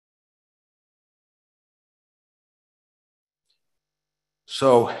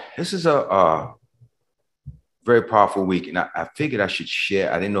So this is a very powerful week, and I figured I should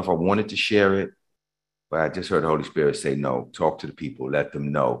share. I didn't know if I wanted to share it, but I just heard the Holy Spirit say, "No, talk to the people, let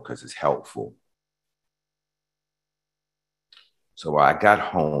them know, because it's helpful." So I got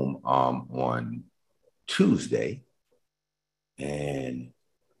home on Tuesday, and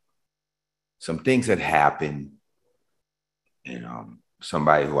some things had happened, and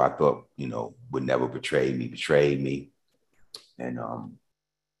somebody who I thought would never betray me betrayed me, and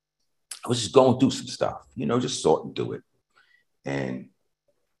I was just going through some stuff, just sorting through it, and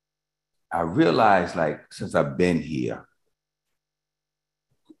I realized, like, since I've been here,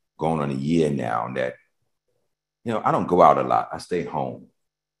 going on a year now, that I don't go out a lot. I stay home,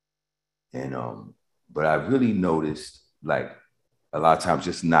 and but I really noticed, like, a lot of times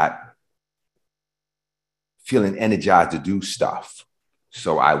just not feeling energized to do stuff.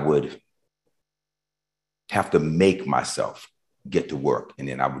 So I would have to make myself get to work, and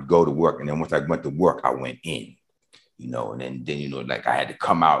then I would go to work, and then once I went to work, I went in, and then like I had to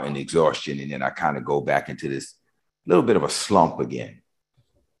come out in exhaustion, and then I kind of go back into this little bit of a slump again.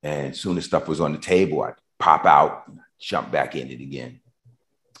 And as soon as stuff was on the table, I'd pop out, jump back in it again.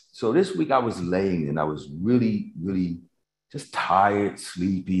 So this week I was laying and I was really, really just tired,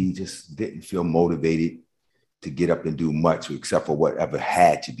 sleepy, just didn't feel motivated to get up and do much except for whatever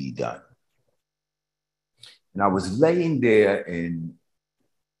had to be done. And I was laying there, and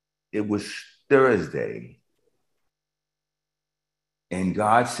it was Thursday. And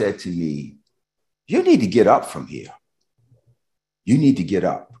God said to me, "You need to get up from here. You need to get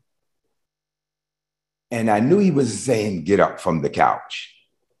up." And I knew he was saying, "Get up from the couch."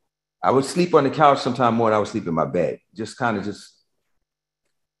 I would sleep on the couch sometime more than I would sleep in my bed, just kind of just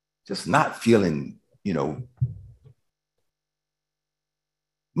not feeling,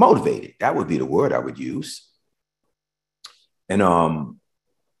 motivated. That would be the word I would use. And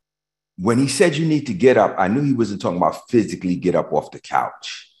when he said you need to get up, I knew he wasn't talking about physically get up off the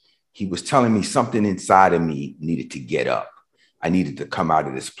couch. He was telling me something inside of me needed to get up. I needed to come out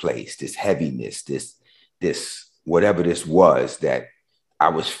of this place, this heaviness, this whatever this was that I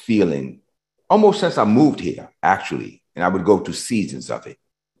was feeling almost since I moved here, actually. And I would go through seasons of it.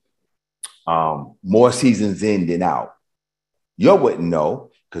 More seasons in than out. You wouldn't know,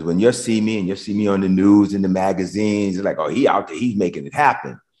 because when you see me and you see me on the news and the magazines, it's like, oh, he out there, he's making it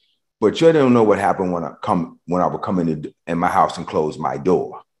happen. But you don't know what happened when I would come in my house and close my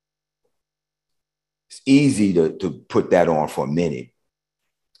door. It's easy to put that on for a minute.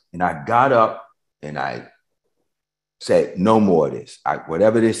 And I got up and I said, no more of this.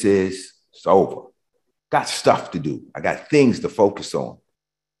 Whatever this is, it's over. Got stuff to do. I got things to focus on.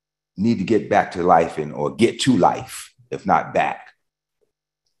 Need to get back to life or get to life, if not back.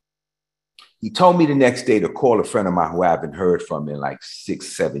 He told me the next day to call a friend of mine who I haven't heard from in like 6,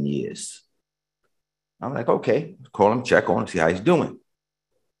 7 years. I'm like, okay, call him, check on him, see how he's doing.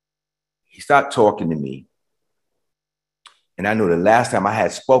 He started talking to me. And I know the last time I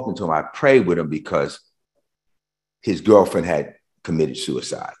had spoken to him, I prayed with him because his girlfriend had committed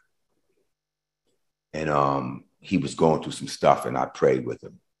suicide. And he was going through some stuff, and I prayed with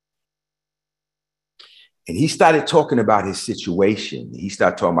him. And he started talking about his situation. He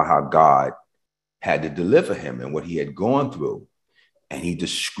started talking about how God had to deliver him and what he had gone through. And he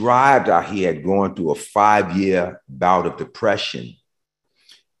described how he had gone through a 5-year bout of depression.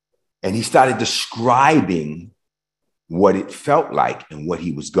 And he started describing what it felt like and what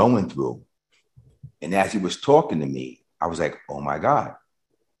he was going through. And as he was talking to me, I was like, oh my God.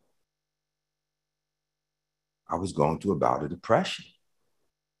 I was going through a bout of depression.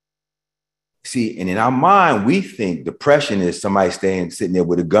 See, and in our mind, we think depression is somebody sitting there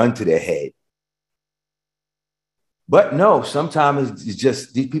with a gun to their head. But no, sometimes it's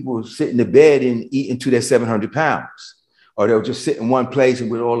just these people sit in the bed and eat into their 700 pounds. Or they'll just sit in one place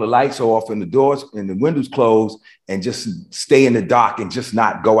and with all the lights off and the doors and the windows closed and just stay in the dark and just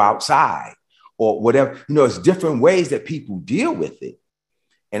not go outside or whatever. It's different ways that people deal with it.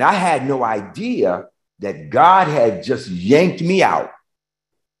 And I had no idea that God had just yanked me out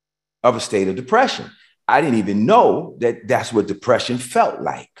of a state of depression. I didn't even know that that's what depression felt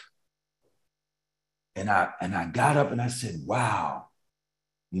like. And I got up and I said, wow,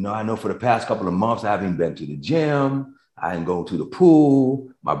 I know for the past couple of months, I haven't been to the gym. I didn't go to the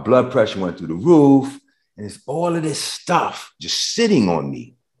pool. My blood pressure went through the roof. And it's all of this stuff just sitting on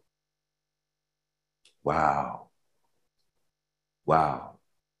me. Wow. Wow.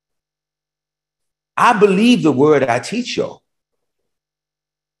 I believe the word I teach y'all.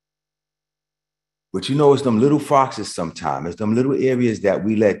 But it's them little foxes sometimes. It's them little areas that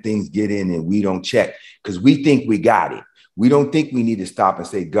we let things get in and we don't check because we think we got it. we don't think we need to stop and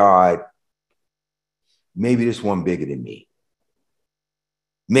say, God, maybe this one bigger than me.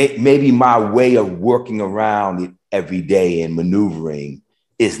 Maybe my way of working around it every day and maneuvering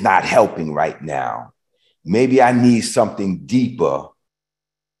is not helping right now. Maybe I need something deeper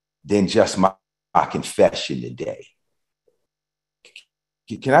than just my confession today.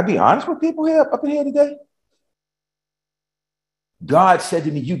 Can I be honest with people here up in here today? God said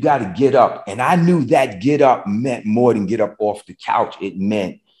to me, you got to get up. And I knew that get up meant more than get up off the couch. It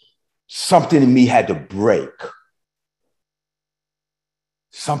meant something in me had to break.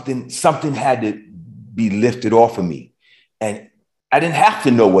 Something had to be lifted off of me. And I didn't have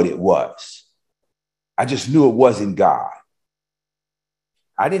to know what it was. I just knew it wasn't God.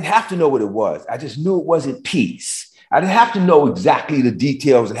 I didn't have to know what it was. I just knew it wasn't peace. I didn't have to know exactly the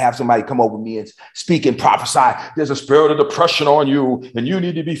details and have somebody come over me and speak and prophesy. There's a spirit of depression on you and you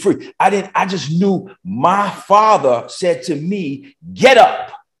need to be free. I just knew my Father said to me, get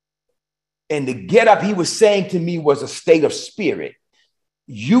up. And the get up he was saying to me was a state of spirit.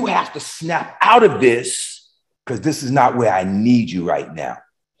 You have to snap out of this because this is not where I need you right now.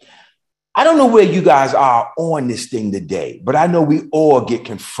 I don't know where you guys are on this thing today, but I know we all get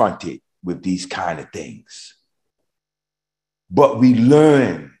confronted with these kind of things. But we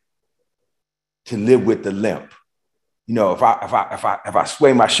learn to live with the limp. You know, if I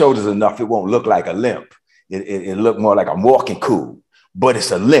sway my shoulders enough, it won't look like a limp. It look more like I'm walking cool, but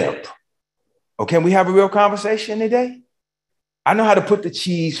it's a limp. Oh, can we have a real conversation today? I know how to put the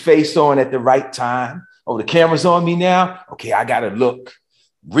cheese face on at the right time. Oh, the camera's on me now. Okay, I got to look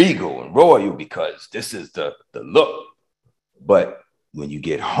regal and royal because this is the look. But when you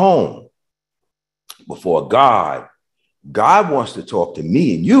get home before God, God wants to talk to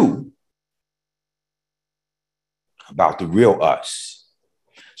me and you about the real us.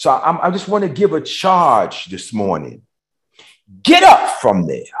 So I just want to give a charge this morning. Get up from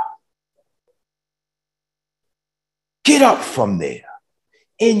there. Get up from there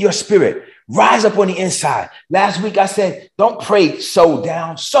in your spirit. Rise up on the inside. Last week I said, don't pray so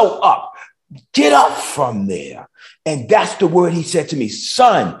down, so up. Get up from there. And that's the word he said to me,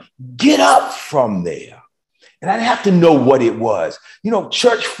 son, get up from there. And I didn't have to know what it was. You know,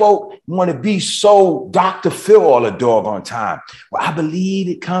 church folk want to be so Dr. Phil all the doggone time. Well, I believe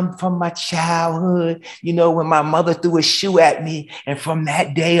it comes from my childhood, you know, when my mother threw a shoe at me. And from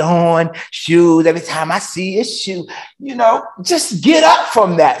that day on, shoes, every time I see a shoe, you know, just get up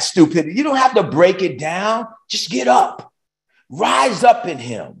from that stupidity. You don't have to break it down. Just get up. Rise up in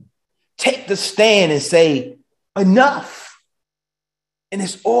him. Take the stand and say, enough. And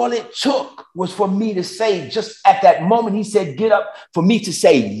it's all it took was for me to say, just at that moment, he said, get up, for me to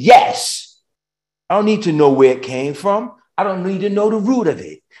say yes. I don't need to know where it came from. I don't need to know the root of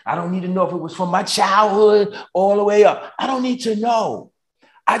it. I don't need to know if it was from my childhood all the way up. I don't need to know.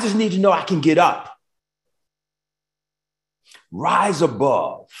 I just need to know I can get up. Rise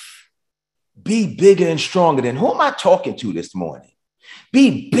above. Be bigger and stronger than. Who am I talking to this morning?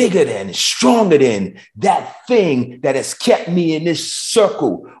 Be bigger than, stronger than that thing that has kept me in this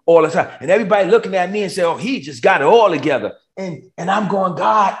circle all the time. And everybody looking at me and say, oh, he just got it all together. And I'm going,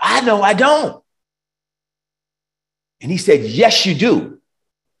 God, I know I don't. And he said, yes, you do.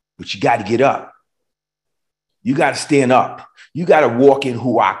 But you got to get up. You got to stand up. You got to walk in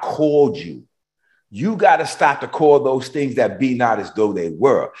who I called you. You got to stop to call those things that be not as though they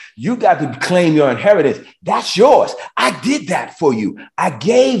were. You got to claim your inheritance. That's yours. I did that for you. I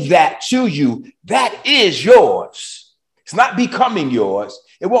gave that to you. That is yours. It's not becoming yours.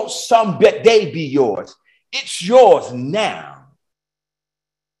 It won't someday be yours. It's yours now.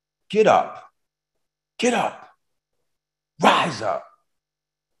 Get up. Get up. Rise up.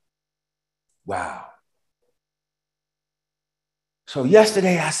 Wow. So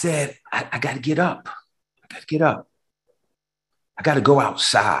yesterday I said, I got to get up. I got to get up. I got to go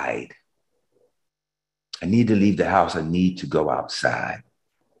outside. I need to leave the house. I need to go outside.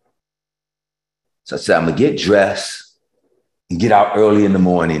 So I said, I'm going to get dressed and get out early in the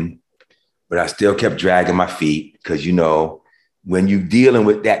morning. But I still kept dragging my feet because, you know, when you're dealing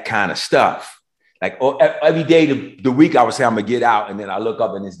with that kind of stuff, like every day the week I would say I'm going to get out. And then I look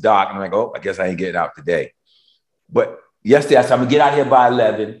up and it's dark. And I'm like, oh, I guess I ain't getting out today. But yesterday, I said, I'm going to get out here by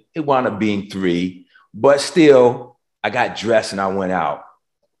 11. It wound up being 3. But still, I got dressed and I went out.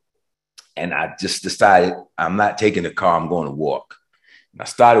 And I just decided I'm not taking the car. I'm going to walk. And I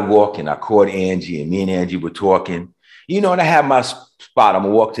started walking. I called Angie, and me and Angie were talking. You know, and I have my spot. I'm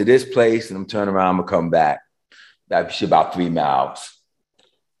going to walk to this place, and I'm turning around. I'm going to come back. That's about 3 miles.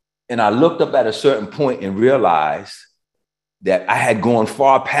 And I looked up at a certain point and realized that I had gone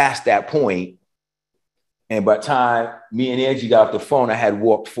far past that point. And by the time me and Angie got off the phone, I had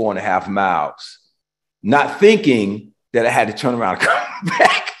walked 4.5 miles, not thinking that I had to turn around and come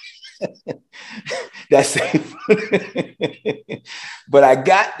back. That's safe. But I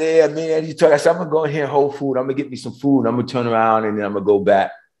got there, man. He told us, I'm going to go in here, Whole Food. I'm going to get me some food. And I'm going to turn around and then I'm going to go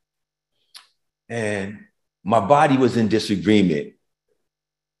back. And my body was in disagreement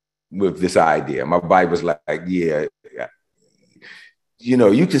with this idea. My body was like, yeah, you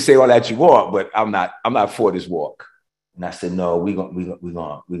know, you can say all that you want, but I'm not for this walk. And I said, no, we're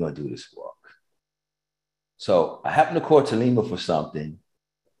gonna do this walk. So I happened to call Talima for something,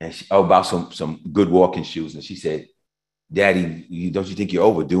 and about some good walking shoes. And she said, Daddy, don't you think you're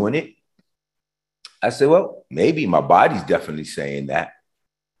overdoing it? I said, well, maybe. My body's definitely saying that.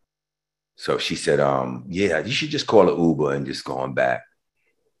 So she said, yeah, you should just call an Uber and just go on back.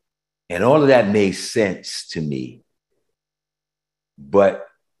 And all of that made sense to me. But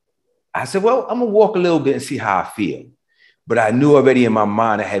I said, well, I'm going to walk a little bit and see how I feel. But I knew already in my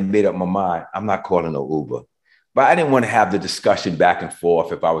mind, I had made up my mind, I'm not calling no Uber. But I didn't want to have the discussion back and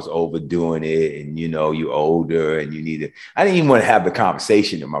forth if I was overdoing it and, you know, you're older and you need it. I didn't even want to have the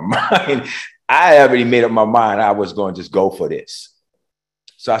conversation in my mind. I already made up my mind I was going to just go for this.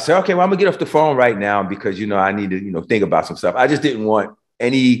 So I said, okay, well, I'm going to get off the phone right now because, you know, I need to, you know, think about some stuff. I just didn't want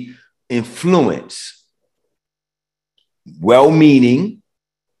any influence, well-meaning,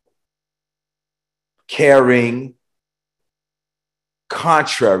 caring,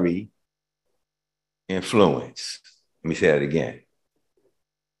 contrary influence. Let me say that again.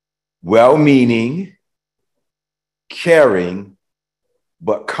 Well-meaning, caring,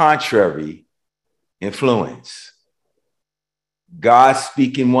 but contrary influence. God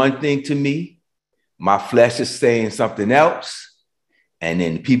speaking one thing to me, my flesh is saying something else, and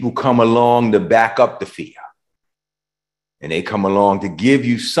then people come along to back up the fear. And they come along to give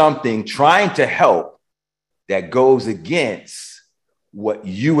you something, trying to help, that goes against what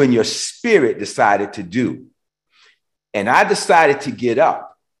you and your spirit decided to do. And I decided to get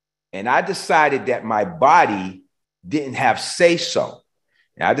up, and I decided that my body didn't have say-so.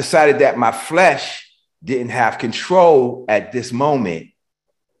 And I decided that my flesh didn't have control at this moment.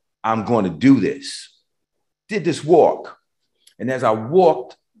 I'm going to do this. Did this walk. And as I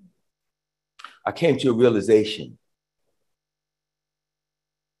walked, I came to a realization.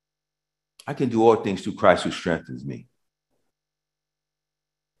 I can do all things through Christ who strengthens me.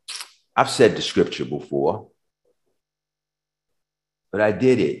 I've said the scripture before, but I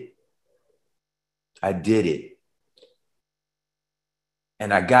did it. I did it.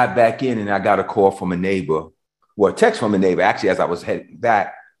 And I got back in and I got a call from a neighbor, well, a text from a neighbor, actually, as I was heading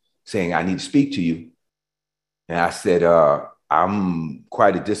back, saying, I need to speak to you. And I said, I'm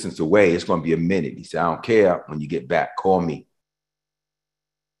quite a distance away. It's going to be a minute. He said, I don't care. When you get back, call me.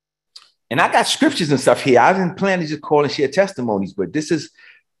 And I got scriptures and stuff here. I didn't plan to just call and share testimonies, but this is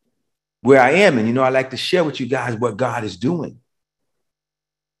where I am. And, you know, I like to share with you guys what God is doing.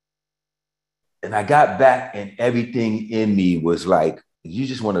 And I got back and everything in me was like, you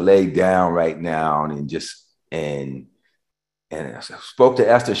just want to lay down right now and just, and I spoke to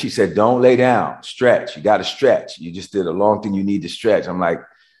Esther. She said, don't lay down, stretch. You got to stretch. You just did a long thing. You need to stretch. I'm like,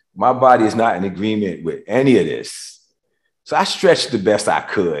 my body is not in agreement with any of this. So I stretched the best I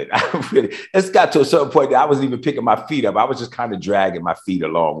could. It's got to a certain point that I wasn't even picking my feet up. I was just kind of dragging my feet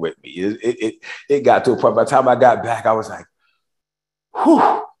along with me. It got to a point, by the time I got back, I was like,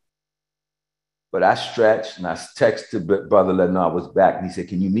 whew. But I stretched and I texted Brother letting I was back. And he said,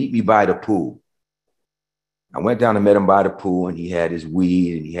 can you meet me by the pool? I went down and met him by the pool, and he had his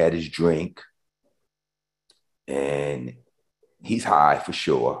weed and he had his drink. And he's high for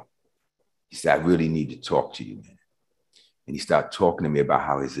sure. He said, I really need to talk to you, man. And he started talking to me about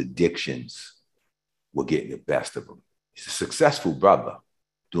how his addictions were getting the best of him. He's a successful brother,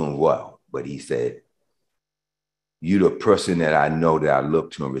 doing well. But he said, you're the person that I know that I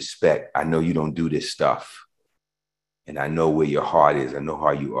look to and respect. I know you don't do this stuff. And I know where your heart is. I know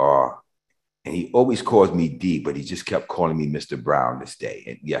how you are. And he always calls me D, but he just kept calling me Mr. Brown this day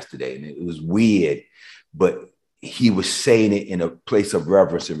and yesterday. And it was weird, but he was saying it in a place of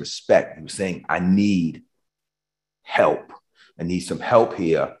reverence and respect. He was saying, I need help. I need some help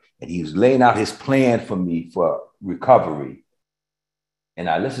here. And he was laying out his plan for me for recovery. And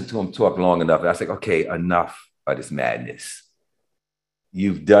I listened to him talk long enough. And I was like, okay, enough of this madness.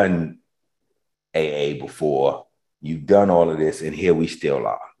 You've done AA before. You've done all of this. And here we still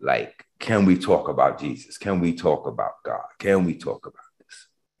are. Like, can we talk about Jesus? Can we talk about God? Can we talk about this?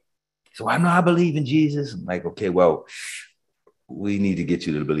 So I know I believe in Jesus. I'm like, okay, well, we need to get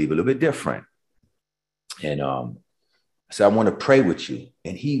you to believe a little bit different. And so I want to pray with you.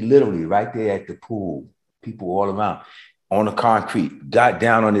 And he literally right there at the pool people all around on the concrete, got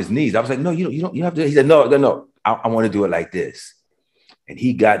down on his knees. I was like, no, you don't have to. He said, no. I want to do it like this. And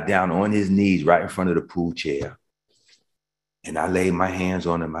he got down on his knees right in front of the pool chair. And I laid my hands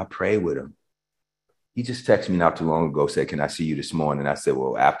on him. I prayed with him. He just texted me not too long ago, said, can I see you this morning? I said,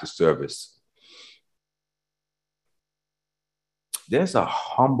 well, after service. There's a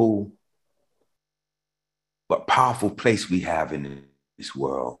humble but powerful place we have in this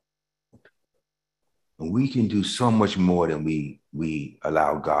world. And we can do so much more than we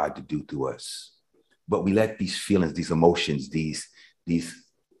allow God to do through us. But we let these feelings, these emotions, these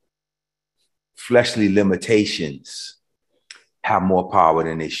fleshly limitations have more power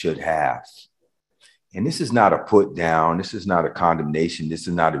than they should have. And this is not a put down. This is not a condemnation. This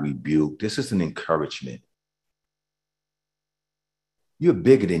is not a rebuke. This is an encouragement. You're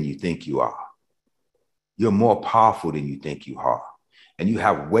bigger than you think you are. You're more powerful than you think you are. And you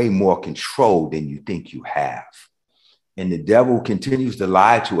have way more control than you think you have. And the devil continues to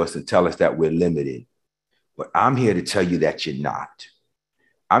lie to us and tell us that we're limited. But I'm here to tell you that you're not.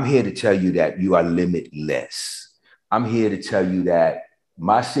 I'm here to tell you that you are limitless. I'm here to tell you that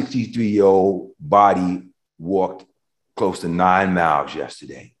my 63-year-old body walked close to 9 miles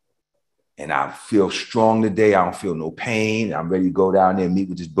yesterday. And I feel strong today. I don't feel no pain. I'm ready to go down there and meet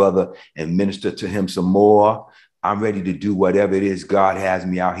with this brother and minister to him some more. I'm ready to do whatever it is God has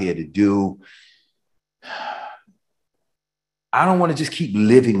me out here to do. I don't want to just keep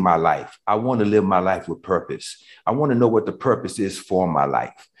living my life. I want to live my life with purpose. I want to know what the purpose is for my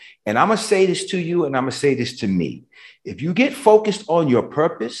life. And I'm going to say this to you, and I'm going to say this to me. If you get focused on your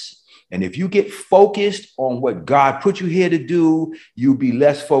purpose, and if you get focused on what God put you here to do, you'll be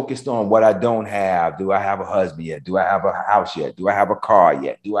less focused on what I don't have. Do I have a husband yet? Do I have a house yet? Do I have a car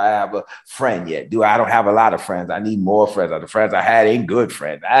yet? Do I have a friend yet? I don't have a lot of friends. I need more friends. The friends I had ain't good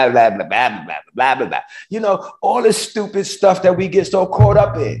friends. Blah, blah, blah, blah, blah, blah, blah, blah. You know, all this stupid stuff that we get so caught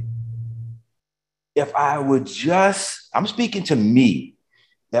up in. If I would just, I'm speaking to me.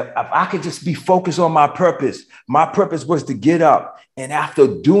 If I could just be focused on my purpose was to get up. And after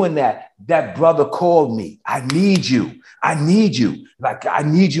doing that, that brother called me. I need you. Like, I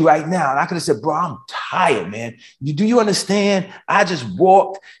need you right now. And I could have said, bro, I'm tired, man. Do you understand? I just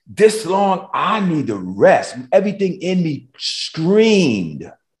walked this long. I need to rest. Everything in me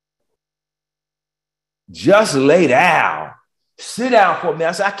screamed. Just lay down. Sit down for a minute.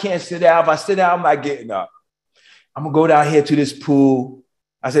 I said, I can't sit down. If I sit down, I'm not getting up. I'm going to go down here to this pool.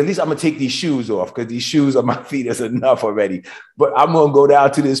 I said, at least I'm going to take these shoes off because these shoes on my feet is enough already. But I'm going to go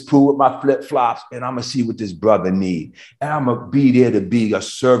down to this pool with my flip-flops and I'm going to see what this brother needs. And I'm going to be there to be a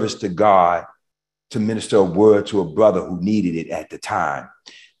service to God, to minister a word to a brother who needed it at the time.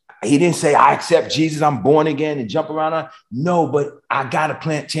 He didn't say, I accept Jesus, I'm born again and jump around. No, but I got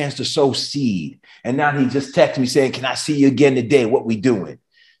a chance to sow seed. And now he just texted me saying, can I see you again today? What we doing?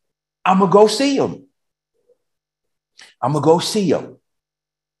 I'm going to go see him.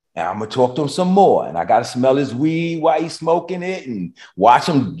 And I'm going to talk to him some more. And I got to smell his weed while he's smoking it and watch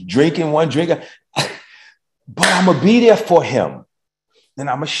him drinking one drink. But I'm going to be there for him. And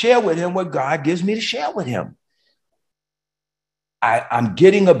I'm going to share with him what God gives me to share with him. I'm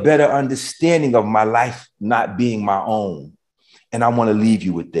getting a better understanding of my life not being my own. And I want to leave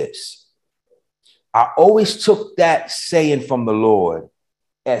you with this. I always took that saying from the Lord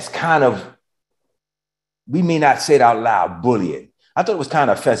as kind of, we may not say it out loud, bullying. I thought it was kind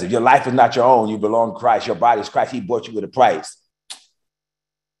of offensive. Your life is not your own. You belong to Christ. Your body is Christ. He bought you with a price.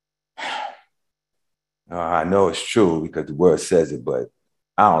 I know it's true because the word says it, but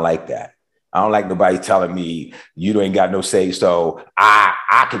I don't like that. I don't like nobody telling me you ain't got no say, so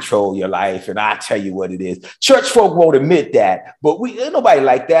I control your life and I tell you what it is. Church folk won't admit that, but ain't nobody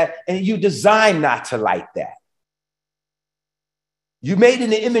like that. And you designed not to like that. You made in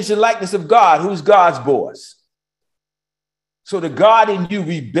the image and likeness of God, who's God's boss. So the God in you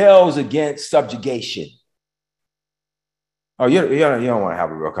rebels against subjugation. Oh, you don't want to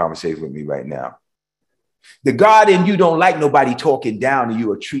have a real conversation with me right now. The God in you don't like nobody talking down to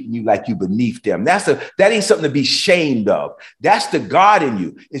you or treating you like you beneath them. That ain't something to be ashamed of. That's the God in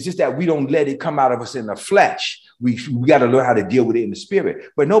you. It's just that we don't let it come out of us in the flesh. We got to learn how to deal with it in the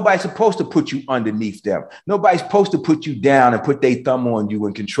spirit. But nobody's supposed to put you underneath them. Nobody's supposed to put you down and put their thumb on you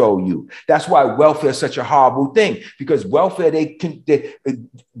and control you. That's why welfare is such a horrible thing, because welfare,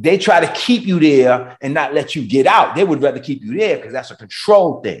 they try to keep you there and not let you get out. They would rather keep you there because that's a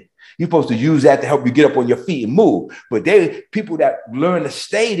control thing. You're supposed to use that to help you get up on your feet and move. But people that learn to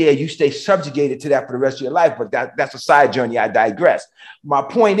stay there, you stay subjugated to that for the rest of your life. But that's a side journey. I digress. My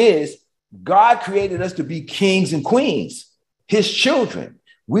point is, God created us to be kings and queens, his children.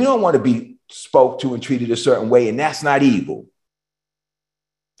 We don't want to be spoke to and treated a certain way, and that's not evil.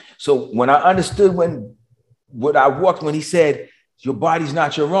 So when I understood when he said, your body's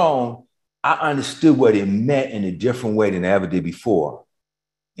not your own, I understood what it meant in a different way than I ever did before.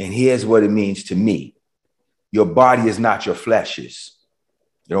 And here's what it means to me. Your body is not your flesh's.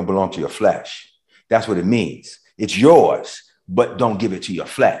 It don't belong to your flesh. That's what it means. It's yours, but don't give it to your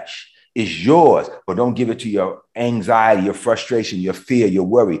flesh. It's yours, but don't give it to your anxiety, your frustration, your fear, your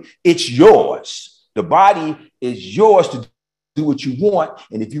worry. It's yours. The body is yours to do what you want.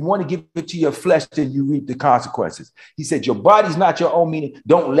 And if you want to give it to your flesh, then you reap the consequences. He said, your body's not your own, meaning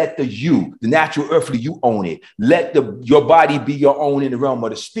don't let the natural earthly you own it. Let your body be your own in the realm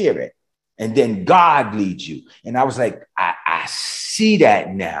of the spirit. And then God leads you. And I was like, I see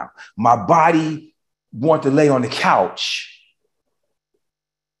that now. My body wants to lay on the couch.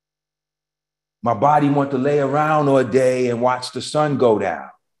 My body wants to lay around all day and watch the sun go down.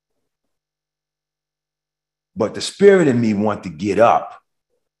 But the spirit in me wants to get up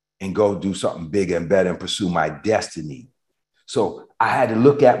and go do something bigger and better and pursue my destiny. So I had to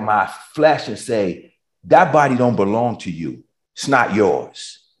look at my flesh and say, that body don't belong to you. It's not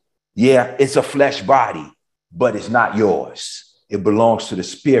yours. Yeah, it's a flesh body, but it's not yours. It belongs to the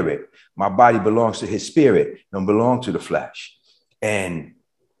spirit. My body belongs to his spirit. It don't belong to the flesh. And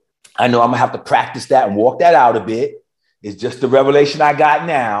I know I'm gonna have to practice that and walk that out a bit. It's just the revelation I got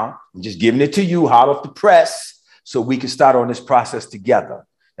now. I'm just giving it to you, hot off the press, so we can start on this process together.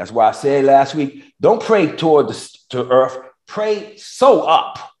 That's why I said last week, don't pray to earth, pray so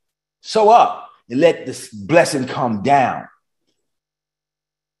up, and let this blessing come down.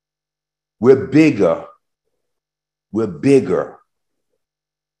 We're bigger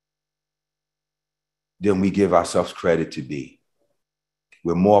than we give ourselves credit to be.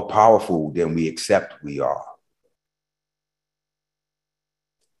 We're more powerful than we accept we are.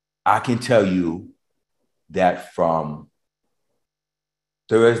 I can tell you that from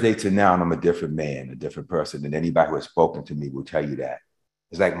Thursday to now, I'm a different man, a different person, and anybody who has spoken to me will tell you that.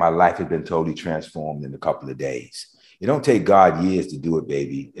 It's like my life has been totally transformed in a couple of days. It don't take God years to do it,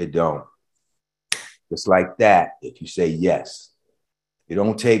 baby. It don't. Just like that, if you say yes. It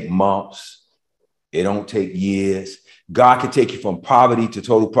don't take months. It don't take years. God can take you from poverty to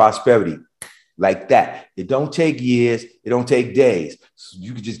total prosperity like that. It don't take years. It don't take days. So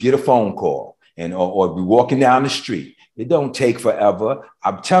you can just get a phone call or be walking down the street. It don't take forever.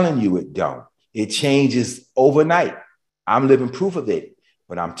 I'm telling you it don't. It changes overnight. I'm living proof of it.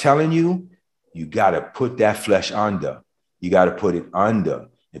 But I'm telling you, you got to put that flesh under. You got to put it under.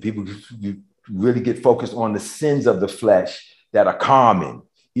 And people really get focused on the sins of the flesh that are common,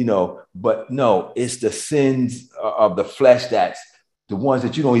 but no, it's the sins of the flesh that's the ones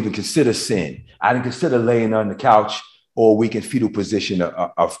that you don't even consider sin. I didn't consider laying on the couch or weak in fetal position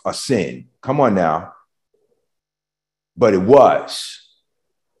of a sin. Come on now. But it was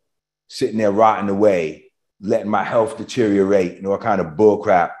sitting there rotting away, letting my health deteriorate and all kind of bull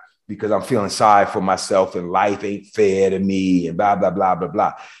crap because I'm feeling sorry for myself and life ain't fair to me and blah, blah, blah, blah,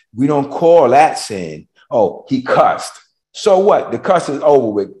 blah. We don't call that sin. Oh, he cussed. So what? The cuss is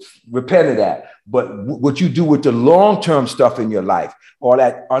over with. Repent of that. But what you do with the long-term stuff in your life, all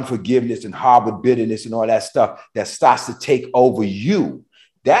that unforgiveness and harbor bitterness and all that stuff that starts to take over you,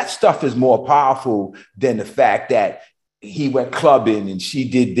 that stuff is more powerful than the fact that he went clubbing and she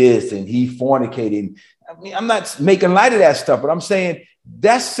did this and he fornicated. I mean, I'm not making light of that stuff, but I'm saying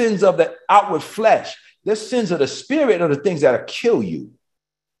that's sins of the outward flesh. There's sins of the spirit are the things that'll kill you.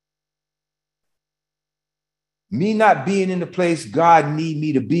 Me not being in the place God need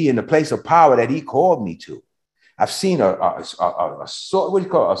me to be, in the place of power that he called me to. I've seen a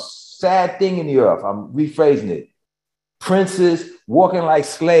sad thing in the earth. I'm rephrasing it. Princes walking like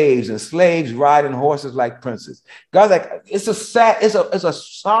slaves and slaves riding horses like princes. God's like, it's a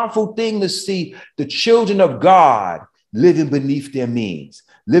sorrowful thing to see the children of God living beneath their means,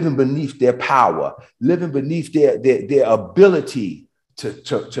 living beneath their power, living beneath their ability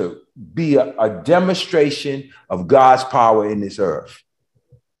to be a demonstration of God's power in this earth.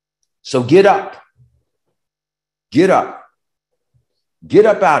 So get up. Get up. Get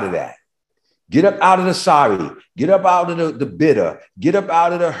up out of that. Get up out of the sorry. Get up out of the bitter. Get up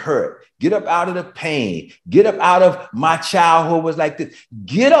out of the hurt. Get up out of the pain. Get up out of my childhood was like this.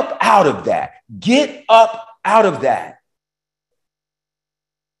 Get up out of that. Get up out of that.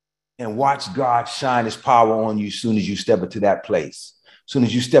 And watch God shine his power on you as soon as you step into that place. As soon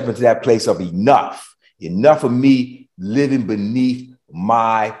as you step into that place of enough of me living beneath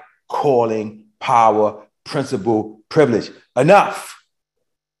my calling, power, principle, privilege. Enough.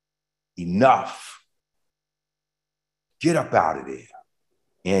 Get up out of there.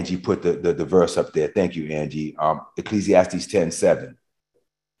 Angie put the verse up there. Thank you, Angie. Ecclesiastes 10:7.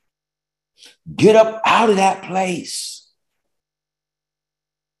 Get up out of that place.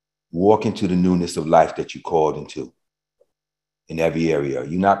 Walk into the newness of life that you called into in every area.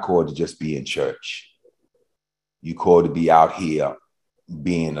 You're not called to just be in church. You're called to be out here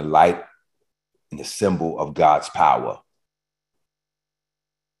being a light and a symbol of God's power.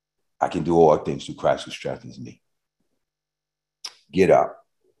 I can do all things through Christ who strengthens me. Get up.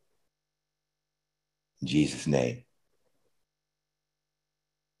 In Jesus' name.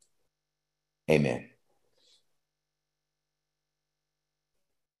 Amen.